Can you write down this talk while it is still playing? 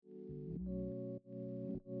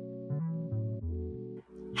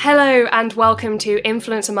Hello and welcome to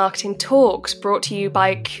Influencer Marketing Talks, brought to you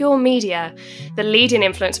by Cure Media, the leading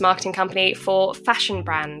influencer marketing company for fashion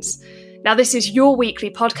brands. Now, this is your weekly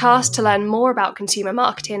podcast to learn more about consumer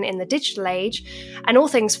marketing in the digital age and all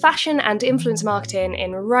things fashion and influencer marketing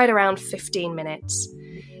in right around 15 minutes.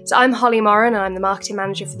 So I'm Holly Moran and I'm the marketing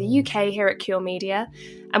manager for the UK here at Cure Media.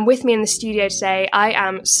 And with me in the studio today, I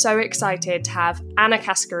am so excited to have Anna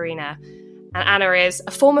Cascarina. And Anna is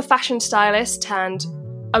a former fashion stylist turned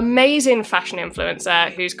amazing fashion influencer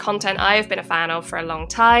whose content I have been a fan of for a long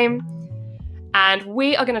time. And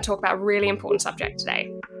we are going to talk about a really important subject today.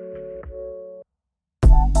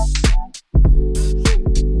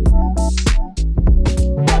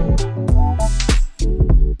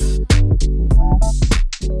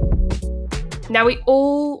 Now, we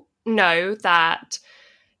all know that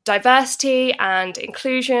diversity and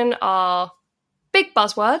inclusion are big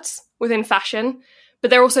buzzwords within fashion, but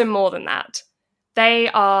they're also more than that. They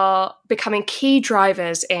are becoming key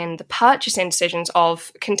drivers in the purchasing decisions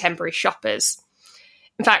of contemporary shoppers.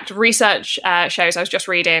 In fact, research shows, I was just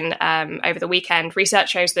reading over the weekend,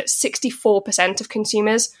 research shows that 64% of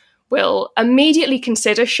consumers will immediately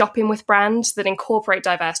consider shopping with brands that incorporate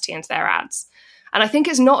diversity into their ads. And I think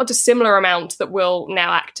it's not a dissimilar amount that will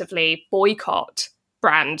now actively boycott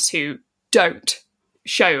brands who don't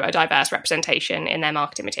show a diverse representation in their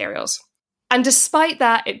marketing materials. And despite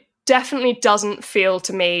that, it definitely doesn't feel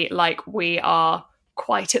to me like we are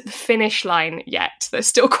quite at the finish line yet. There's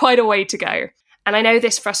still quite a way to go. And I know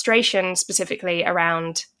this frustration specifically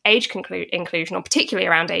around age inclusion, or particularly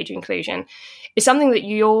around age inclusion, is something that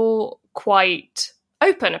you're quite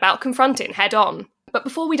open about confronting head on. But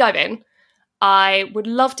before we dive in, I would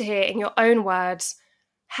love to hear in your own words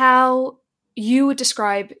how you would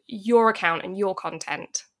describe your account and your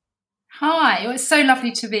content. Hi, it's so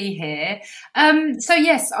lovely to be here. So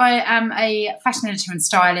yes, I am a fashion editor and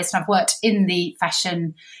stylist. I've worked in the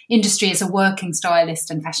fashion industry as a working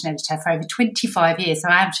stylist and fashion editor for over 25 years, so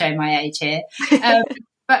I am showing my age here.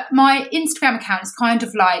 But my Instagram account is kind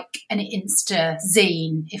of like an Insta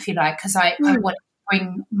zine, if you like, because I want to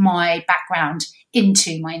bring my background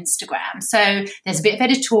into my Instagram. So there's a bit of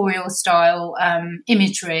editorial style,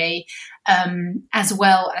 imagery, as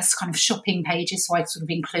well as kind of shopping pages. So I sort of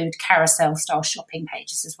include carousel style shopping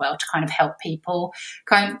pages as well to kind of help people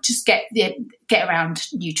kind of just get around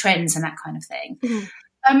new trends and that kind of thing.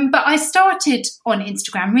 Mm-hmm. But I started on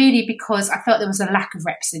Instagram really because I felt there was a lack of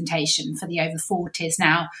representation for the over 40s.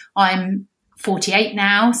 Now I'm 48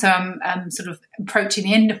 now, so I'm sort of approaching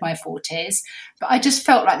the end of my 40s, but I just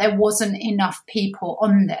felt like there wasn't enough people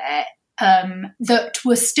on there that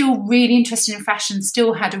were still really interested in fashion,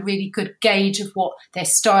 still had a really good gauge of what their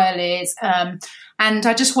style is, and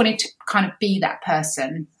I just wanted to kind of be that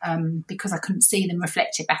person because I couldn't see them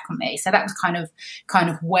reflected back on me. So that was kind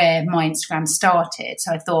of where my Instagram started.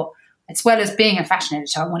 So I thought, as well as being a fashion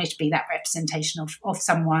editor, I wanted to be that representation of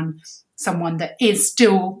someone that is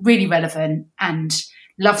still really relevant and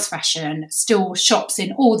loves fashion, still shops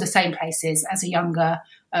in all the same places as a younger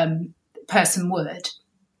person would.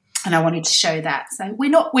 And I wanted to show that. So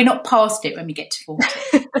we're not past it when we get to 40.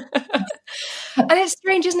 And it's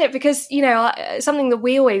strange, isn't it? Because, you know, something that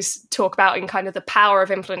we always talk about in kind of the power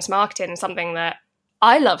of influence marketing, something that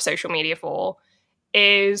I love social media for,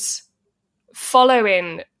 is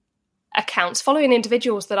following accounts, following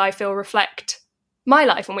individuals that I feel reflect my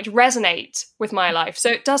life and which resonate with my life. So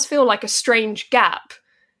it does feel like a strange gap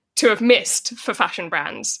to have missed for fashion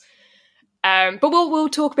brands. But we'll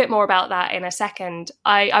talk a bit more about that in a second.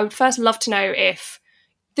 I would first love to know if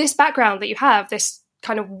this background that you have, this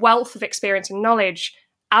kind of wealth of experience and knowledge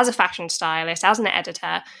as a fashion stylist, as an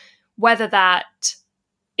editor, whether that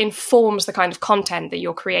informs the kind of content that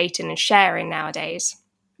you're creating and sharing nowadays.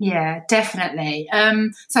 Yeah, definitely.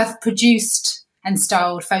 So I've produced and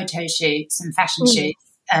styled photo shoots and fashion shoots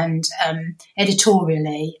and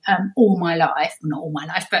editorially all my life, well, not all my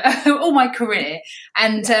life, but all my career.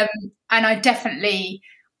 And I definitely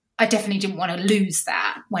didn't want to lose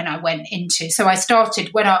that when I went into. So I started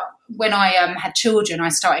when I had children. I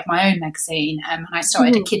started my own magazine, and I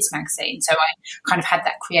started a kids magazine. So I kind of had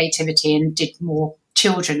that creativity and did more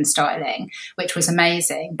children's styling, which was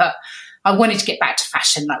amazing. But I wanted to get back to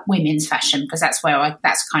fashion, like women's fashion, because that's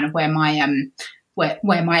kind of where my where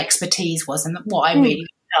my expertise was and what I really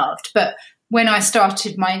loved. But when I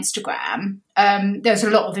started my Instagram, there was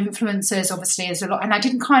a lot of influencers, obviously, there's a lot, and I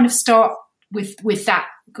didn't kind of start with that.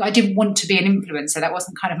 I didn't want to be an influencer. That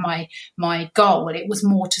wasn't kind of my goal. It was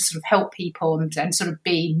more to sort of help people and sort of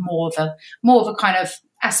be more of a kind of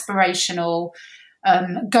aspirational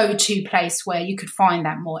go-to place where you could find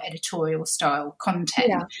that more editorial style content.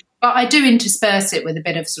 Yeah. But I do intersperse it with a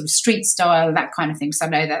bit of sort of street style, that kind of thing, because I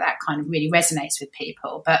know that kind of really resonates with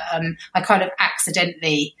people. But I kind of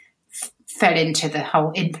accidentally fell into the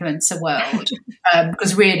whole influencer world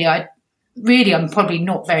because really I'm probably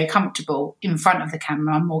not very comfortable in front of the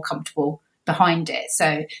camera. I'm more comfortable behind it.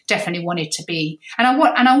 So definitely wanted to be, and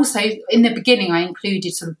I also in the beginning I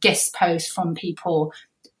included sort of guest posts from people,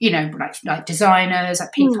 you know, like designers,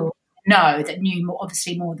 like people know that knew more,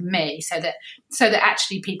 obviously more than me, so that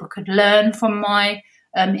actually people could learn from my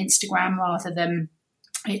Instagram rather than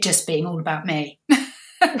it just being all about me,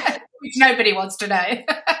 which nobody wants to know.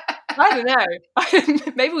 I don't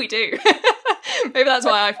know. Maybe we do. Maybe that's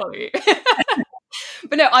why I follow you.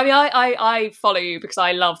 But no, I mean, I follow you because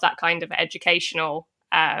I love that kind of educational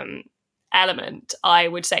element. I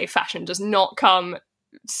would say fashion does not come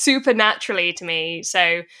super naturally to me,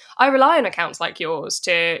 so I rely on accounts like yours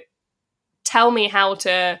to tell me how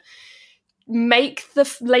to make the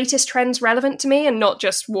latest trends relevant to me and not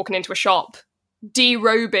just walking into a shop,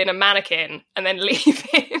 derobing a mannequin and then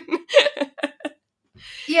leaving.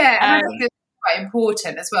 Yeah, and I think it's quite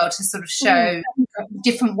important as well to sort of show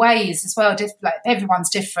different ways as well. Like everyone's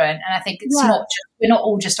different, and I think it's not just, we're not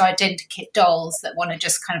all just identikit dolls that want to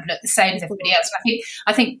just kind of look the same as everybody else.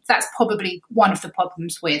 I think that's probably one of the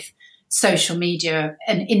problems with social media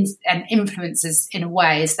and influencers in a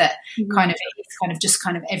way, is that it's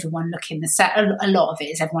kind of everyone looking the same. A lot of it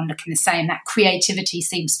is everyone looking the same. That creativity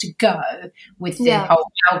seems to go with the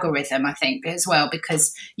whole algorithm, I think, as well,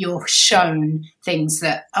 because you're shown things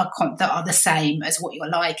that are the same as what you're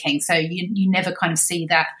liking. So you never kind of see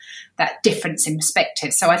that difference in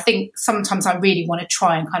perspective. So I think sometimes I really want to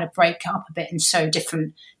try and kind of break it up a bit and show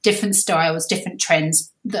different styles, different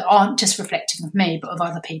trends that aren't just reflective of me, but of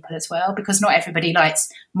other people as well, because not everybody likes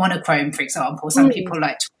monochrome, for example. Some people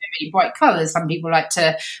like to wear really bright colours, some people like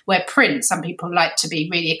to wear print, some people like to be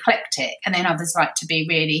really eclectic, and then others like to be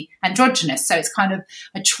really androgynous. So it's kind of,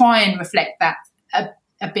 I try and reflect that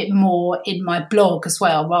a bit more in my blog as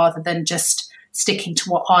well, rather than just sticking to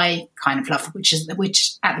what I kind of love, which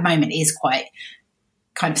at the moment is quite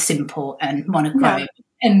kind of simple and monochrome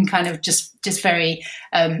and kind of just very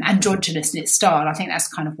androgynous in its style. I think that's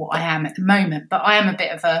kind of what I am at the moment. But I am a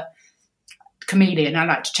bit of a chameleon. I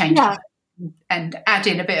like to change it and add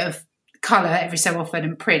in a bit of colour every so often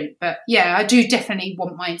and print. But yeah, I do definitely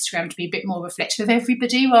want my Instagram to be a bit more reflective of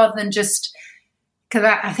everybody, rather than just, because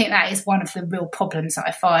I think that is one of the real problems that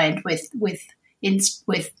I find with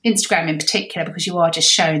Instagram in particular, because you are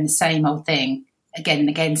just showing the same old thing again and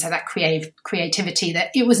again. So that creativity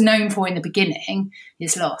that it was known for in the beginning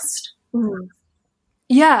is lost.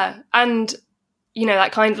 Yeah, and you know,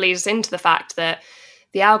 that kind of leads into the fact that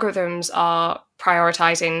the algorithms are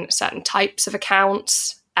prioritizing certain types of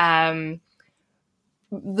accounts.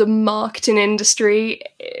 The marketing industry,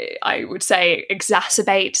 I would say,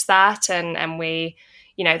 exacerbates that, and we,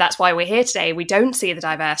 you know, that's why we're here today. We don't see the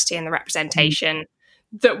diversity and the representation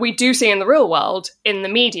that we do see in the real world, in the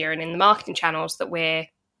media and in the marketing channels that we're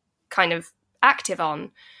kind of active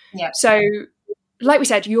on. Yeah. So, like we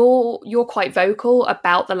said, you're quite vocal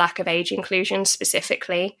about the lack of age inclusion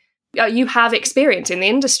specifically. You have experience in the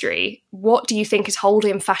industry. What do you think is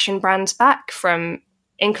holding fashion brands back from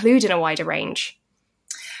including a wider range?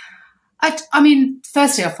 I mean,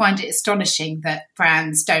 firstly, I find it astonishing that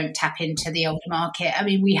brands don't tap into the older market. I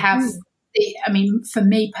mean, we have, for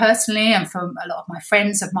me personally, and for a lot of my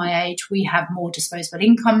friends of my age, we have more disposable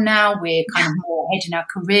income now. We're kind of more ahead in our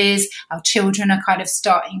careers. Our children are kind of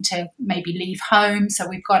starting to maybe leave home. So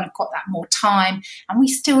we've kind of got that more time, and we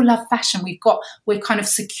still love fashion. We're kind of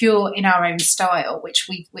secure in our own style, which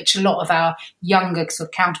a lot of our younger sort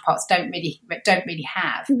of counterparts don't really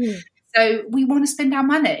have. So we want to spend our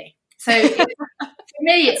money. So for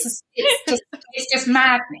me, it's just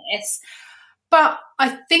madness. But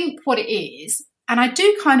I think what it is, and I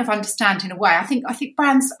do kind of understand in a way, I think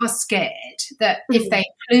brands are scared that if they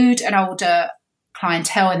include an older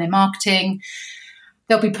clientele in their marketing,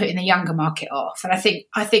 they'll be putting the younger market off. And I think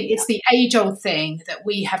it's the age-old thing that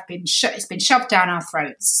we have been it's been shoved down our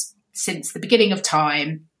throats since the beginning of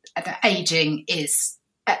time, that aging is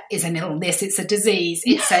an illness, it's a disease,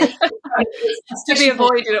 it's to be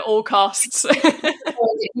avoided at all costs.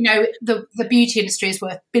 You know, the beauty industry is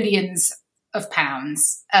worth billions of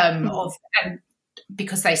pounds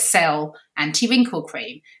because they sell anti-wrinkle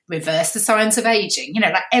cream, reverse the signs of aging, you know,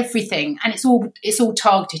 like everything, and it's all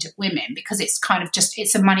targeted at women because it's kind of just,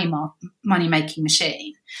 it's a money making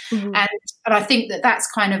machine. And I think that's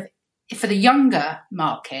kind of, for the younger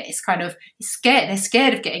market, it's kind of scared. They're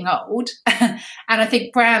scared of getting old, and I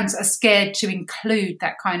think brands are scared to include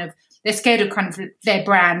that kind of. They're scared of kind of their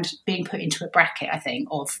brand being put into a bracket, I think,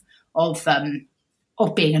 of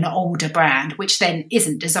being an older brand, which then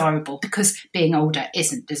isn't desirable because being older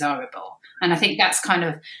isn't desirable. And I think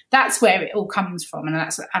that's where it all comes from. And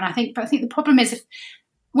I think the problem is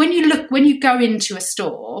when you go into a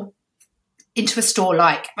store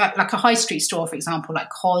like a high street store, for example, like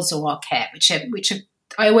Cos or Arket, which are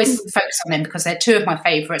I always focus on them because they're two of my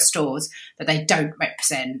favourite stores, but they don't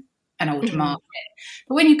represent an older market.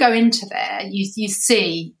 But when you go into there, you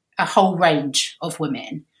see a whole range of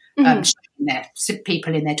women,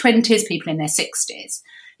 people in their 20s, people in their 60s.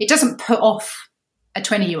 It doesn't put off a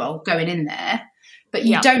 20-year-old going in there, but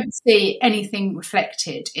you don't see anything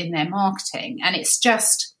reflected in their marketing. And I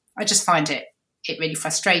just find it really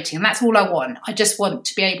frustrating. And that's all I want. I just want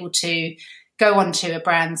to be able to go onto a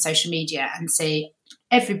brand's social media and see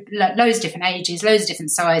loads of different ages, loads of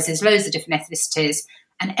different sizes, loads of different ethnicities,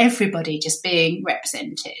 and everybody just being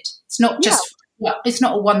represented. It's not just it's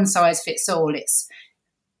not a one size fits all. It's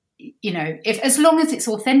as long as it's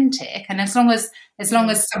authentic and as long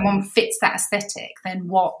as someone fits that aesthetic, then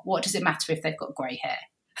what does it matter if they've got grey hair?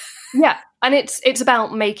 Yeah, and it's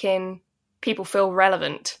about making people feel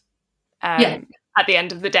relevant. At the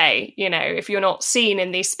end of the day, if you're not seen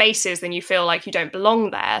in these spaces, then you feel like you don't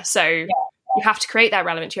belong there. So you have to create that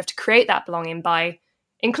relevance. You have to create that belonging by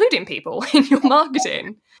including people in your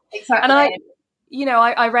marketing. Exactly. And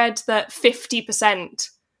I read that 50%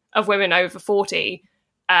 of women over 40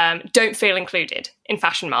 don't feel included in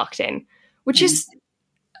fashion marketing, which is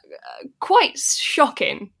quite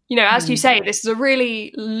shocking. As you say, this is a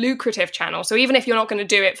really lucrative channel. So even if you're not going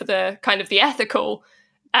to do it for the kind of the ethical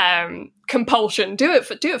compulsion, do it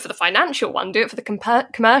for the financial one, do it for the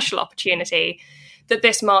commercial opportunity that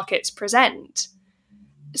this markets present.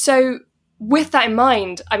 So with that in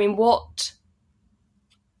mind, I mean, what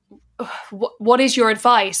is your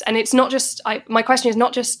advice? And it's not just my question is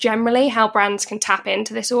not just generally how brands can tap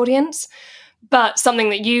into this audience, but something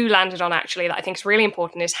that you landed on actually that I think is really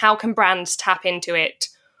important is how can brands tap into it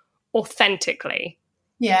authentically?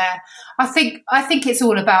 Yeah, I think it's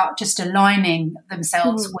all about just aligning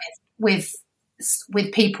themselves with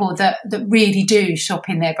people that really do shop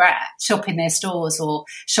in their brand, shop in their stores, or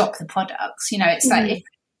shop the products. It's like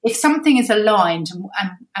if something is aligned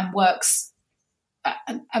and works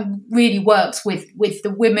and really works with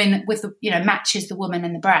the women, with the matches the woman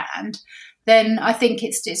and the brand, then I think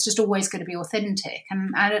it's just always going to be authentic.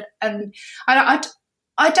 And I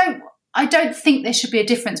don't think there should be a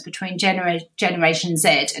difference between Generation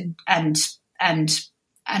Z and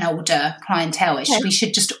an older clientele. We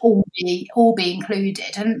should just all be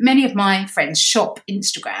included. And many of my friends shop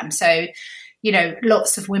Instagram, so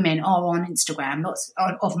lots of women are on Instagram, lots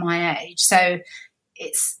of my age. So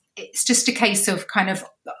it's just a case of kind of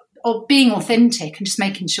being authentic and just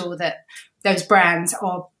making sure that those brands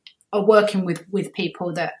are working with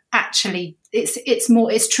people that actually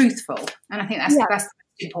it's truthful. And I think that's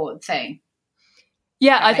the important thing.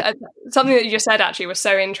 I something that you just said actually was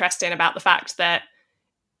so interesting about the fact that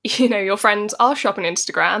your friends are shopping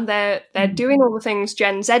Instagram, they're doing all the things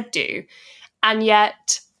Gen Z do, and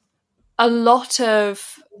yet a lot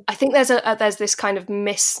of I think there's this kind of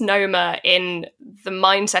misnomer in the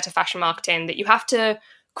mindset of fashion marketing that you have to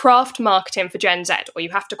craft marketing for Gen Z or you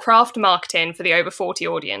have to craft marketing for the over 40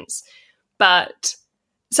 audience, but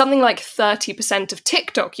something like 30% of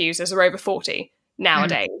TikTok users are over 40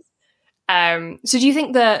 nowadays. So do you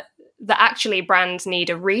think that actually brands need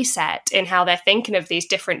a reset in how they're thinking of these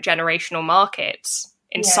different generational markets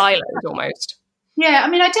in silos almost? Yeah, I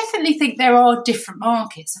mean, I definitely think there are different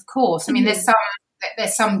markets, of course. I mean, there's some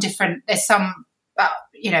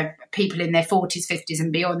people in their 40s, 50s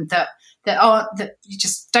and beyond that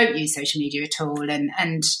just don't use social media at all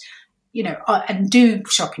and do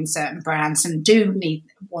shop in certain brands and do need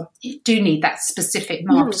that specific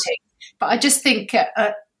marketing. But I just think,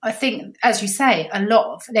 I think, as you say,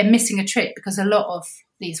 they're missing a trick because a lot of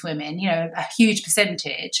these women, a huge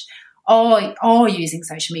percentage, are using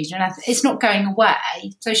social media, and it's not going away.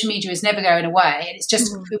 Social media is never going away, and it's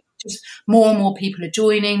just more and more people are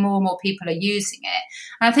joining, more and more people are using it.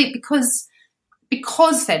 And I think because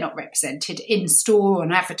they're not represented in store or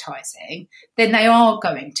in advertising, then they are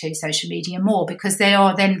going to social media more because they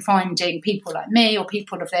are then finding people like me or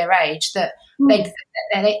people of their age that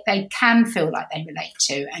they can feel like they relate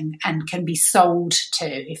to and can be sold to,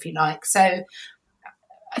 if you like. So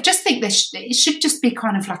I just think it should just be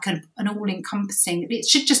kind of like an all-encompassing. It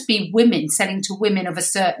should just be women selling to women of a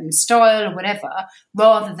certain style or whatever,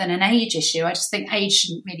 rather than an age issue. I just think age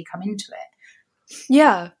shouldn't really come into it.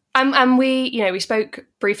 Yeah. And we spoke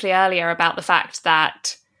briefly earlier about the fact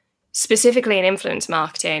that specifically in influence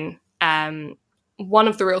marketing, one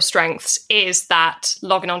of the real strengths is that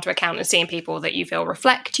logging onto an account and seeing people that you feel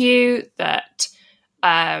reflect you, that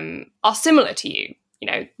are similar to you.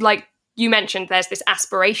 Like you mentioned, there's this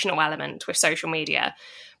aspirational element with social media.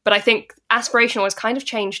 But I think aspirational has kind of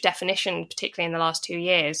changed definition, particularly in the last 2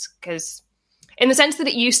 years, because in the sense that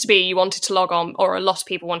it used to be you wanted to log on, or a lot of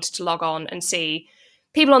people wanted to log on and see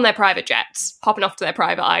people on their private jets, hopping off to their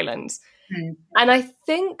private islands. And I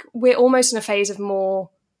think we're almost in a phase of more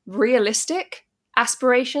realistic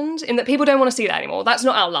aspirations, in that people don't want to see that anymore. That's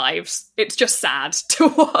not our lives. It's just sad to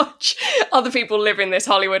watch other people living this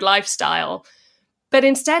Hollywood lifestyle. But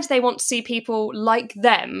instead, they want to see people like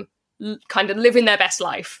them kind of living their best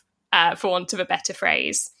life, for want of a better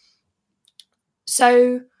phrase.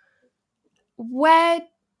 So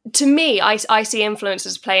to me, I see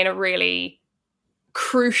influencers playing a really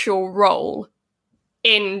crucial role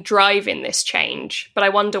in driving this change. But I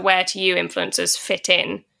wonder, where to you influencers fit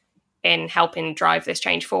in helping drive this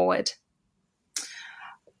change forward?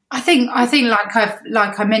 I think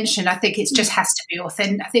like I mentioned, I think it just has to be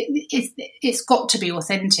authentic. I think it's got to be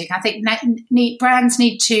authentic. I think brands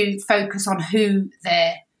need to focus on who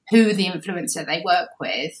the influencer they work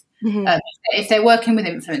with. Mm-hmm. If they're working with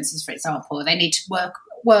influencers, for example, they need to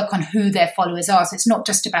work on who their followers are. So it's not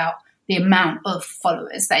just about the amount of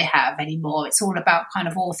followers they have anymore. It's all about kind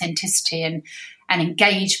of authenticity and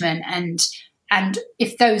engagement, and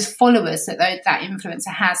if those followers that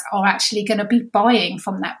influencer has are actually going to be buying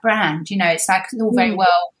from that brand. It's like it's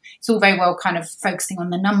all very well kind of focusing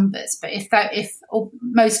on the numbers, but if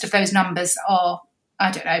most of those numbers are,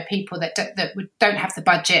 I don't know, people that don't have the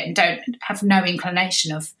budget and don't have no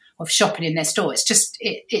inclination of shopping in their store, it's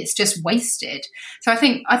just wasted. So I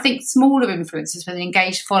think smaller influencers with an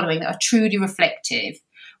engaged following that are truly reflective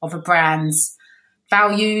of a brand's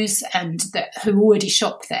values and who already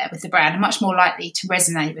shop there with the brand are much more likely to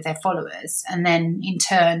resonate with their followers and then in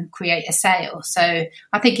turn create a sale. So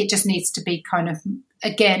I think it just needs to be kind of,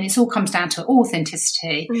 again, it all comes down to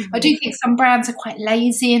authenticity. Mm-hmm. I do think some brands are quite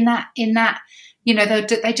lazy in that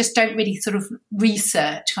they just don't really sort of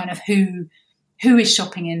research kind of who is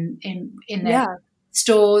shopping in their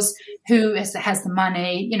stores, who has the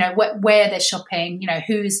money, where they're shopping,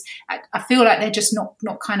 who's. I feel like they're just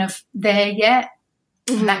not kind of there yet.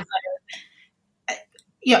 Mm-hmm. That kind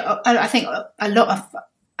of, I think a lot of.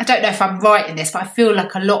 I don't know if I'm right in this, but I feel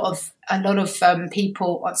like a lot of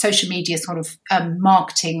people on social media sort of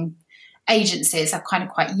marketing agencies are kind of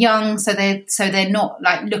quite young, so they're not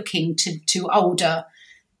like looking to older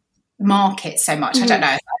markets so much. Mm-hmm. I don't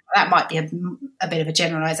know. That might be a bit of a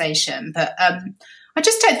generalisation, but I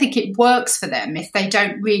just don't think it works for them if they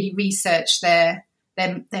don't really research their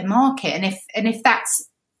market, and if that's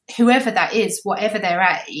whoever that is, whatever their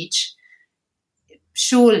age,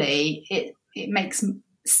 surely it makes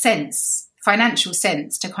sense, financial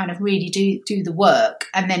sense, to kind of really do the work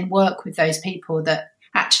and then work with those people that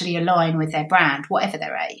actually align with their brand, whatever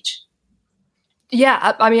their age.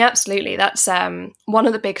 Yeah, I mean, absolutely. That's one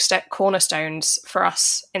of the big cornerstones for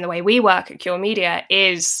us in the way we work at Cure Media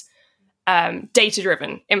is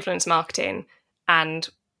data-driven influence marketing. And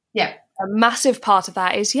a massive part of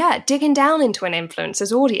that is, digging down into an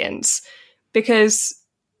influencer's audience, because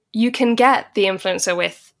you can get the influencer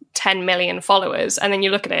with 10 million followers and then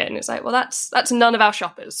you look at it and it's like, well, that's none of our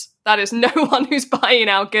shoppers. That is no one who's buying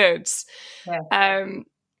our goods. Yeah. And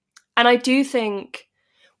I do think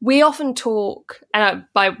we often talk, and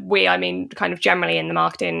by we, I mean kind of generally in the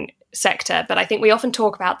marketing sector, but I think we often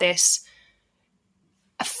talk about this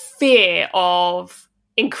fear of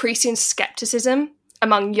increasing skepticism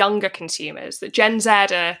among younger consumers, that Gen Z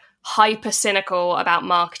are hyper cynical about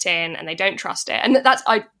marketing and they don't trust it. And that's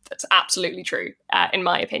absolutely true, in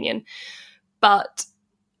my opinion. But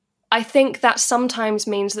I think that sometimes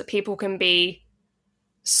means that people can be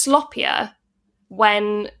sloppier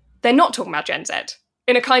when they're not talking about Gen Z,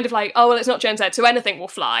 in a kind of like, oh, well, it's not Gen Z, so anything will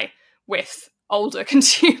fly with older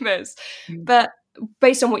consumers. Mm. But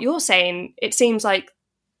based on what you're saying, it seems like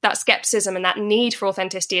that skepticism and that need for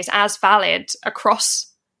authenticity is as valid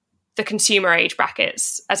across the consumer age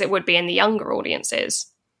brackets as it would be in the younger audiences.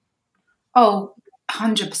 Oh,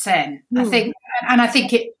 100%. I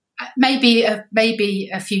think it maybe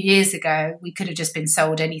a few years ago we could have just been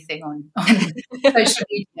sold anything on social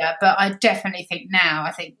media, but I definitely think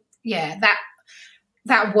now, that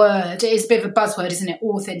that word is a bit of a buzzword, isn't it?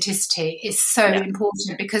 Authenticity is so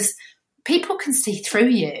important, because people can see through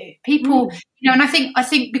you. People, and I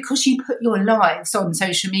think because you put your lives on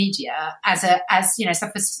social media as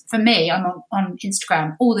so for me, I'm on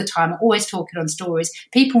Instagram all the time. I'm always talking on stories.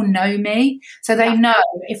 People know me, so they know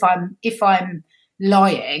if I'm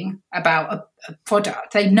lying about a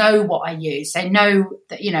product. They know what I use. They know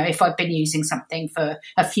that, if I've been using something for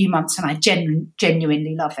a few months and I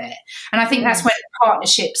genuinely love it. And I think that's when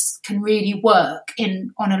partnerships can really work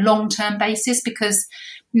on a long-term basis, because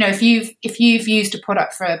if you've used a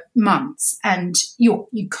product for months and you're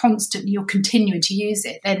continuing to use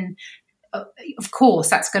it, then of course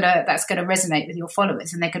that's gonna resonate with your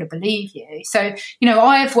followers, and they're gonna believe you. So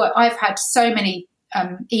I've had so many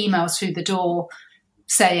emails through the door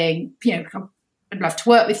saying, I'd love to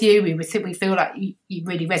work with you. We feel like you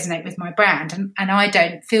really resonate with my brand, and I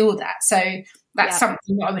don't feel that. So that's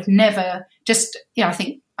something that I would never just. I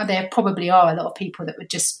think there probably are a lot of people that would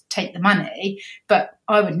just take the money, but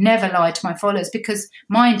I would never lie to my followers, because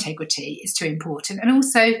my integrity is too important, and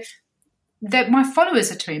also that my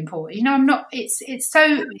followers are too important. I'm not.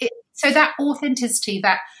 So that authenticity,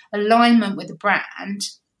 that alignment with the brand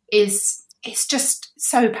it's just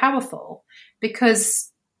so powerful,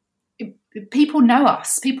 because people know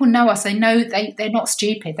us. They know they're not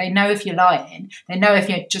stupid. They know if you're lying. They know if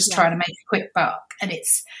you're just trying to make a quick buck. And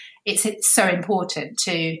it's so important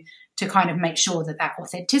to kind of make sure that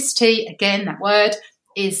authenticity, again, that word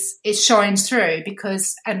is shines through,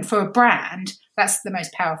 and for a brand, that's the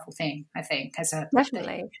most powerful thing, I think,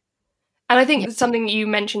 definitely. And I think something you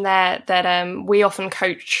mentioned there that we often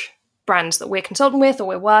coach brands that we're consulting with or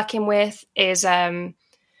we're working with is not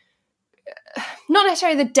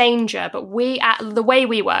necessarily the danger, but the way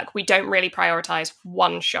we work, we don't really prioritize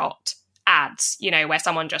one-shot ads, where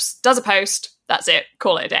someone just does a post, that's it,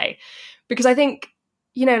 call it a day. Because I think,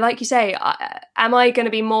 like you say, am I going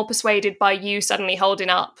to be more persuaded by you suddenly holding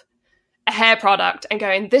up a hair product and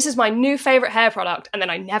going, this is my new favourite hair product, and then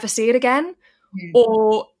I never see it again?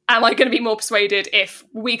 Or am I going to be more persuaded if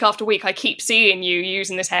week after week I keep seeing you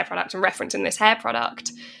using this hair product and referencing this hair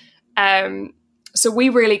product? So we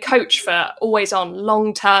really coach for always on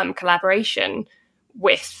long-term collaboration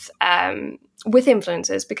with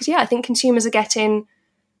influencers, because I think consumers are getting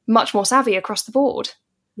much more savvy across the board.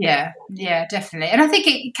 Yeah, definitely. And I think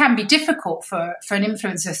it can be difficult for an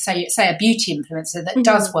influencer, say a beauty influencer that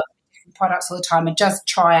does work with different products all the time and does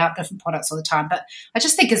try out different products all the time. But I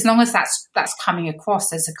just think as long as that's coming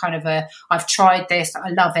across as a kind of I've tried this, I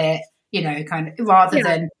love it, kind of, rather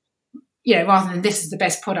than this is the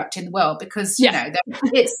best product in the world, because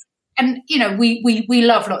it's, and we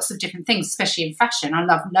love lots of different things, especially in fashion. I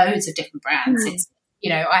love loads of different brands. It's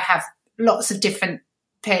I have lots of different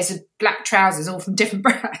pairs of black trousers, all from different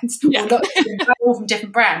brands. All from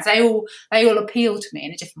different brands. They all appeal to me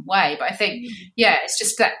in a different way. But I think it's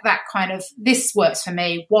just that kind of, this works for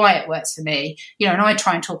me, why it works for me. And I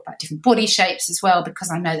try and talk about different body shapes as well,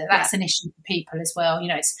 because I know that that's an issue for people as well.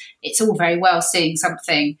 It's all very well seeing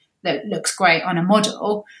something that looks great on a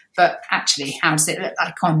model, but actually how does it look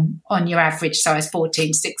like on your average size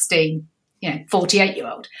 14, 16,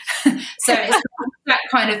 48-year-old? So that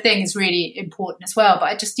kind of thing is really important as well. But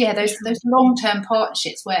I just, those long-term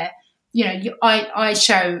partnerships where, I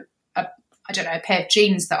show a pair of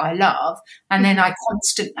jeans that I love, and then I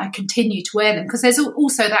continue to wear them, because there's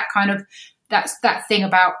also that kind of, that's that thing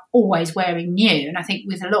about always wearing new. And I think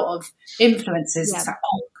with a lot of influencers, it's like,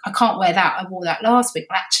 oh, I can't wear that, I wore that last week.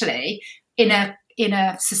 But actually, in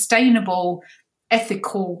a sustainable,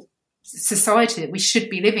 ethical society that we should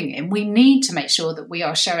be living in, we need to make sure that we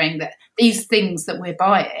are showing that these things that we're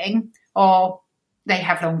buying they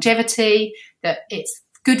have longevity, that it's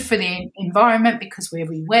good for the environment because we're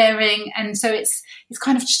re-wearing. And so it's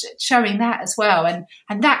kind of showing that as well. And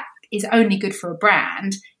that is only good for a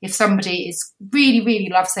brand if somebody is really, really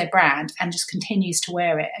loves their brand and just continues to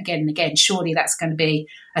wear it again and again. Surely that's going to be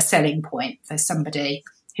a selling point for somebody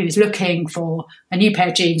who's looking for a new pair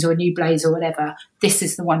of jeans or a new blazer or whatever. This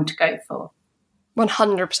is the one to go for.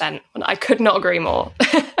 100%. I could not agree more.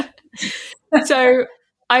 So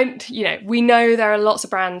we know there are lots of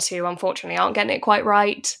brands who unfortunately aren't getting it quite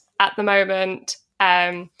right at the moment.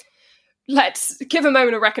 Let's give a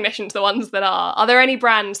moment of recognition to the ones that are. Are there any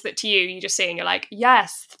brands that to you just see and you're like,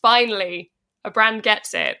 yes, finally, a brand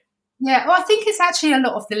gets it? Yeah, well, I think it's actually a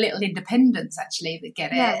lot of the little independents actually that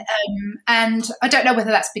get it. And I don't know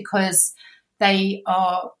whether that's because they're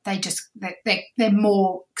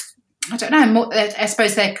more, I don't know, more, I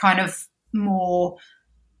suppose they're kind of more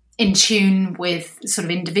in tune with sort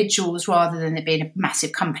of individuals rather than it being a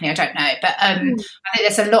massive company. I don't know, but I think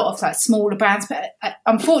there's a lot of like smaller brands, but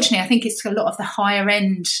unfortunately I think it's a lot of the higher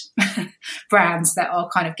end brands that are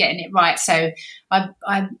kind of getting it right. So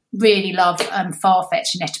I really love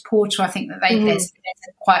Farfetch and Net-a-Porter. I think that there's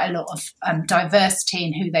quite a lot of diversity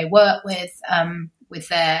in who they work with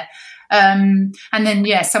their and then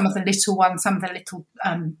some of the little ones, some of the little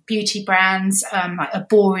beauty brands like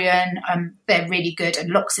Arborian, they're really good, and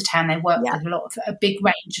L'Occitane, they work with a lot of a big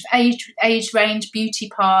range of age range, Beauty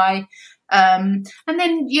Pie, and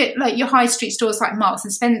then like your high street stores like Marks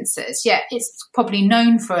and Spencer's. It's probably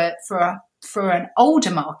known for an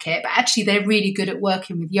older market, but actually they're really good at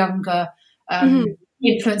working with younger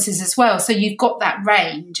influences as well. So you've got that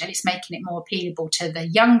range, and it's making it more appealable to the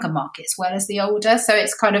younger market as well as the older. So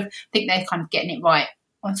it's kind of, I think they're kind of getting it right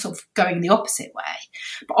on sort of going the opposite way.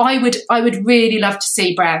 But I would really love to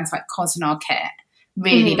see brands like COS and Arket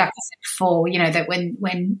really, like I said before, that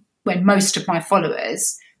when most of my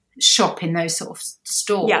followers shop in those sort of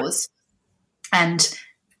stores, and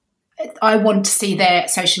I want to see their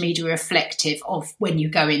social media reflective of when you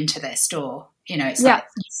go into their store. It's like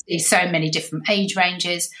you see so many different age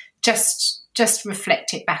ranges. Just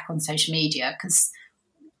reflect it back on social media, because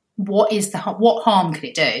what harm could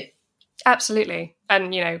it do? Absolutely.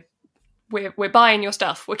 And we're buying your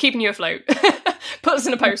stuff. We're keeping you afloat. Put us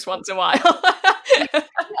in a post once in a while. And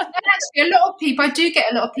actually, I do get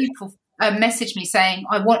a lot of people message me saying,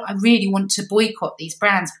 I really want to boycott these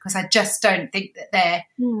brands because I just don't think that they're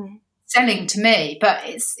selling to me. But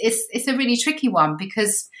it's a really tricky one,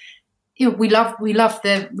 because we love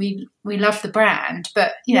the brand,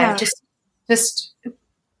 but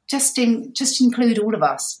just include all of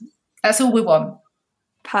us. That's all we want.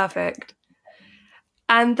 Perfect.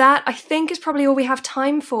 And that, I think, is probably all we have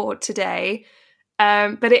time for today.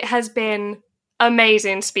 But it has been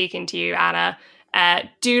amazing speaking to you, Anna.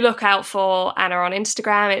 Do look out for Anna on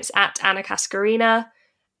Instagram. It's at Anna Cascarina.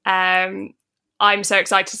 I'm so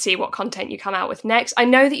excited to see what content you come out with next. I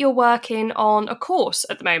know that you're working on a course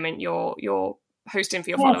at the moment. You're hosting for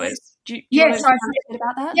your followers. Do you want to say a bit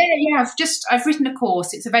about that? Yeah. I've written a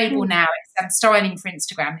course. It's available now. It's styling for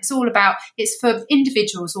Instagram. It's for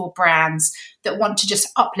individuals or brands that want to just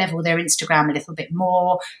up level their Instagram a little bit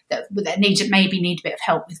more, that need a bit of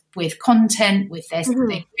help with content, with their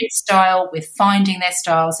grid style, with finding their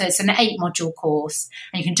style. So it's an 8-module course,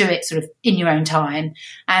 and you can do it sort of in your own time.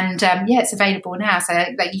 And it's available now, so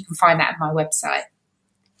you can find that on my website.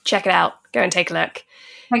 Check it out. Go and take a look.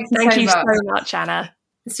 Thank you so much, Anna.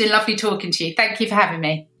 It's been lovely talking to you. Thank you for having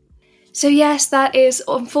me. So yes, that is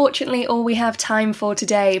unfortunately all we have time for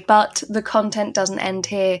today, but the content doesn't end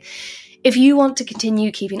here. If you want to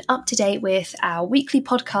continue keeping up to date with our weekly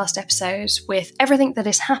podcast episodes, with everything that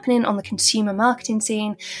is happening on the consumer marketing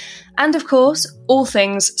scene, and of course, all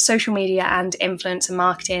things social media and influencer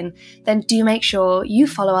marketing, then do make sure you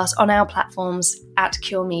follow us on our platforms at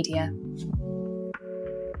Cure Media.